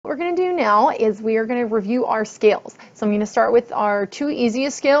we're going to do now is we are going to review our scales. So I'm going to start with our two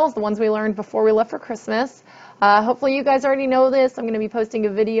easiest scales, the ones we learned before we left for Christmas. Hopefully you guys already know this. I'm going to be posting a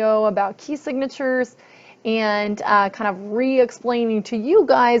video about key signatures and kind of re-explaining to you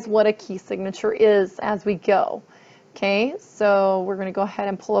guys what a key signature is as we go. Okay, so we're going to go ahead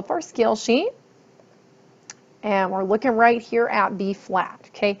and pull up our scale sheet. And we're looking right here at B flat,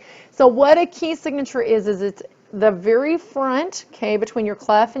 okay? So what a key signature is it's the very front, okay, between your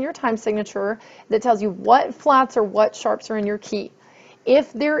clef and your time signature that tells you what flats or what sharps are in your key.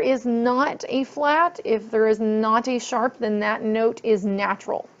 If there is not a flat, if there is not a sharp, then that note is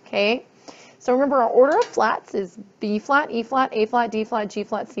natural, okay? So remember, our order of flats is B flat, E flat, A flat, D flat, G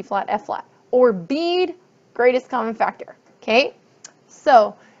flat, C flat, F flat, or bead, greatest common factor, okay?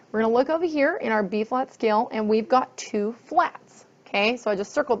 So we're going to look over here in our B flat scale, and we've got two flats, okay? So I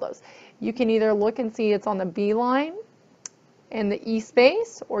just circled those. You can either look and see it's on the B line and the E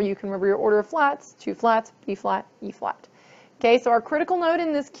space, or you can remember your order of flats, two flats, B flat, E flat. Okay, so our critical note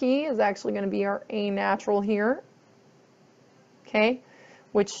in this key is actually going to be our A natural here, okay,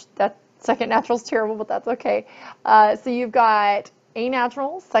 which that second natural is terrible, but that's okay. So you've got A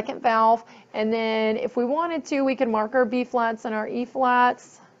natural, second valve, and then if we wanted to, we could mark our B flats and our E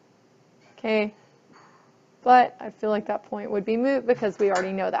flats. Okay, but I feel like that point would be moot because we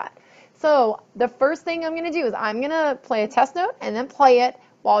already know that. So the first thing I'm going to do is I'm going to play a test note and then play it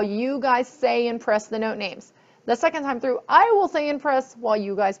while you guys say and press the note names. The second time through, I will say and press while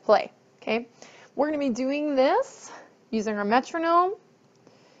you guys play. Okay, we're going to be doing this using our metronome.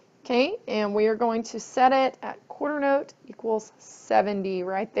 Okay, and we are going to set it at quarter note equals 70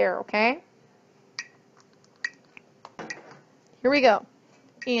 right there. Okay, here we go.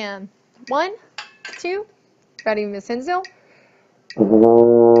 And 1, 2, ready, Miss Hinsdale?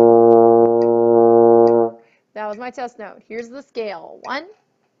 That was my test note. Here's the scale. 1,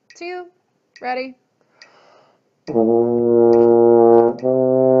 2, ready?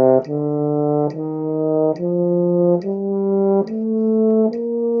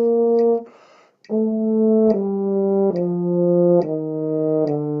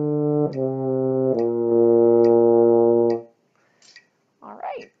 All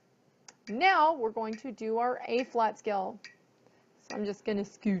right. Now we're going to do our A flat scale. So I'm just going to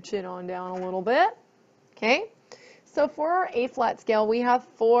scooch it on down a little bit. Okay. So for our A flat scale, we have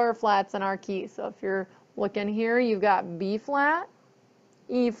 4 flats in our key. So if you're looking here, you've got B flat,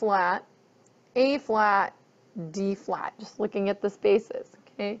 E flat, A flat, D flat. Just looking at the spaces.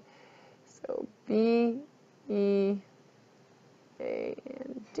 Okay. So B, E, A,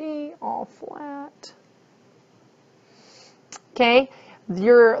 and D, all flat. Okay.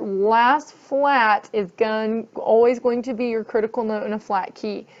 Your last flat is always going to be your critical note in a flat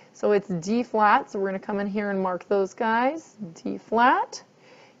key. So it's D flat, so we're going to come in here and mark those guys. D flat.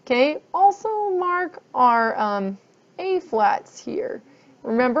 Okay, also mark our A flats here.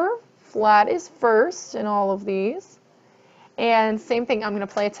 Remember, flat is first in all of these. And same thing, I'm going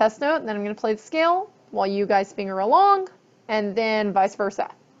to play a test note, and then I'm going to play the scale while you guys finger along, and then vice versa.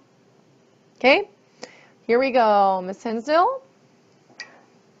 Okay, here we go, Miss Hinsdale.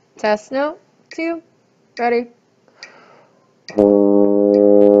 Test note 2, ready?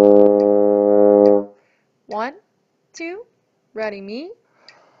 1, 2, ready, me?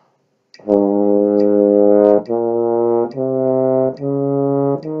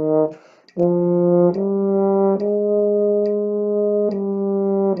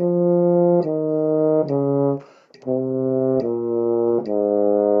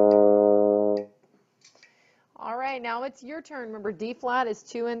 All right, now it's your turn. Remember, D flat is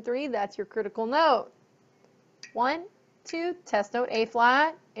 2 and 3. That's your critical note. 1, 2, test note A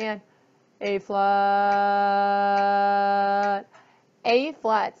flat, and A flat. A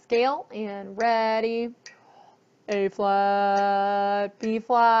flat scale, and ready. A flat, B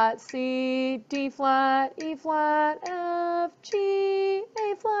flat, C, D flat, E flat, F, G,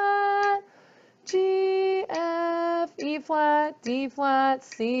 A flat, G, F, E flat, D flat,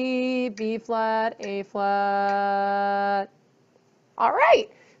 C, B flat, A flat. All right,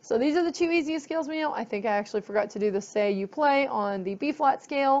 so these are the 2 easiest scales we know. I think I actually forgot to do the say you play on the B flat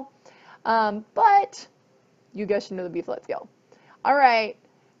scale, but you guys should know the B flat scale. All right,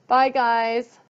 bye guys.